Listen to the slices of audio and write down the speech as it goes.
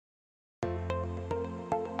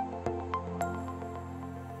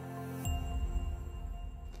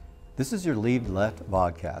This is your Lead Left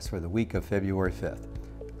podcast for the week of February 5th.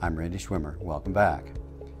 I'm Randy Schwimmer. Welcome back.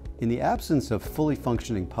 In the absence of fully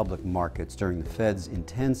functioning public markets during the Fed's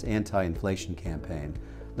intense anti-inflation campaign,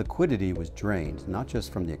 liquidity was drained not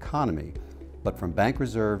just from the economy, but from bank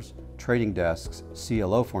reserves, trading desks,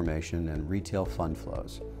 CLO formation, and retail fund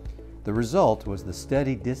flows. The result was the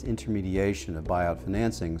steady disintermediation of buyout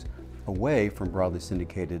financings away from broadly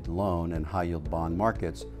syndicated loan and high-yield bond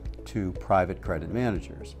markets to private credit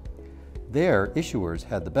managers. There, issuers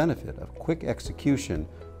had the benefit of quick execution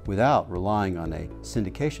without relying on a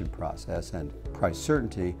syndication process and price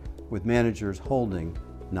certainty, with managers holding,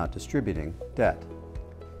 not distributing, debt.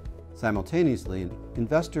 Simultaneously,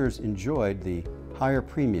 investors enjoyed the higher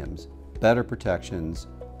premiums, better protections,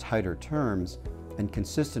 tighter terms, and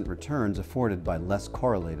consistent returns afforded by less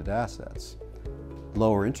correlated assets.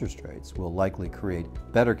 Lower interest rates will likely create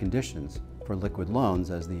better conditions for liquid loans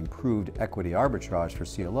as the improved equity arbitrage for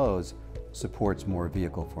CLOs supports more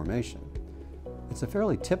vehicle formation. It's a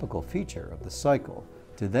fairly typical feature of the cycle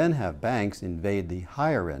to then have banks invade the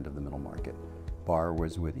higher end of the middle market,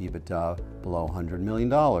 borrowers with EBITDA below $100 million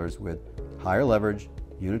with higher leverage,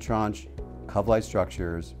 unitranche, cov-lite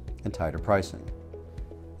structures, and tighter pricing.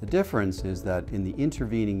 The difference is that in the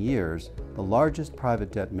intervening years, the largest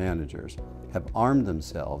private debt managers have armed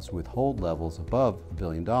themselves with hold levels above $1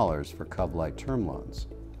 billion for cov-lite term loans.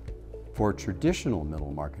 For traditional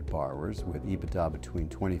middle market borrowers with EBITDA between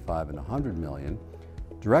 25 and 100 million,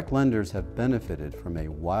 direct lenders have benefited from a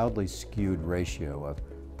wildly skewed ratio of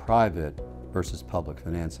private versus public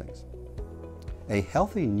financings. A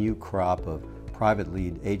healthy new crop of private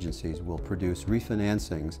lead agencies will produce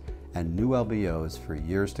refinancings and new LBOs for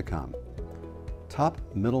years to come. Top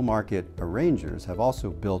middle market arrangers have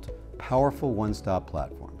also built powerful one-stop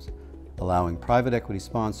platforms, allowing private equity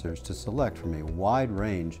sponsors to select from a wide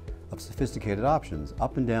range of sophisticated options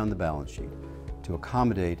up and down the balance sheet to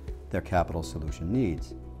accommodate their capital solution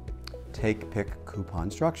needs. Take-pick coupon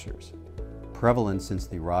structures. Prevalent since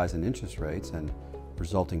the rise in interest rates and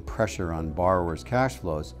resulting pressure on borrowers' cash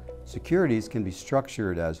flows, securities can be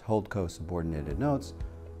structured as holdco subordinated notes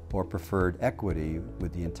or preferred equity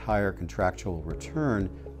with the entire contractual return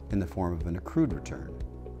in the form of an accrued return.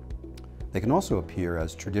 They can also appear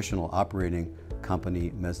as traditional operating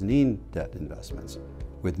company mezzanine debt investments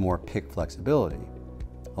with more PIK flexibility,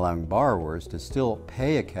 allowing borrowers to still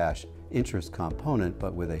pay a cash interest component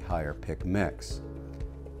but with a higher PIK mix.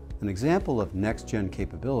 An example of next-gen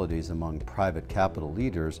capabilities among private capital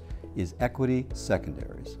leaders is equity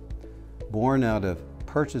secondaries. Born out of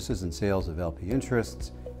purchases and sales of LP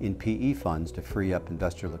interests in PE funds to free up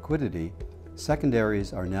investor liquidity,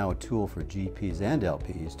 secondaries are now a tool for GPs and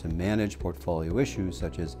LPs to manage portfolio issues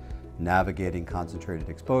such as navigating concentrated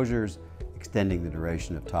exposures, extending the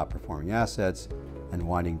duration of top-performing assets, and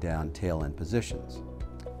winding down tail-end positions.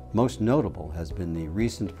 Most notable has been the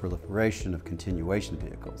recent proliferation of continuation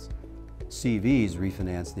vehicles. CVs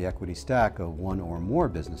refinance the equity stack of one or more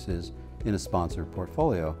businesses in a sponsored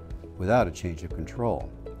portfolio without a change of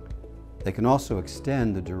control. They can also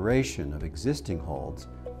extend the duration of existing holds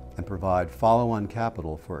and provide follow-on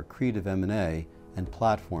capital for accretive M&A and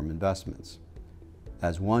platform investments.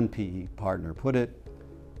 As one PE partner put it,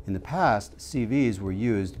 in the past, CVs were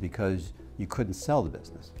used because you couldn't sell the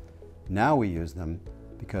business. Now we use them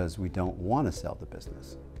because we don't want to sell the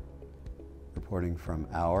business. Reporting from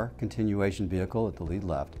our continuation vehicle at the Lead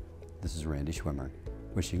Left, this is Randy Schwimmer,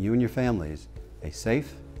 wishing you and your families a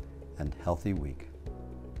safe and healthy week.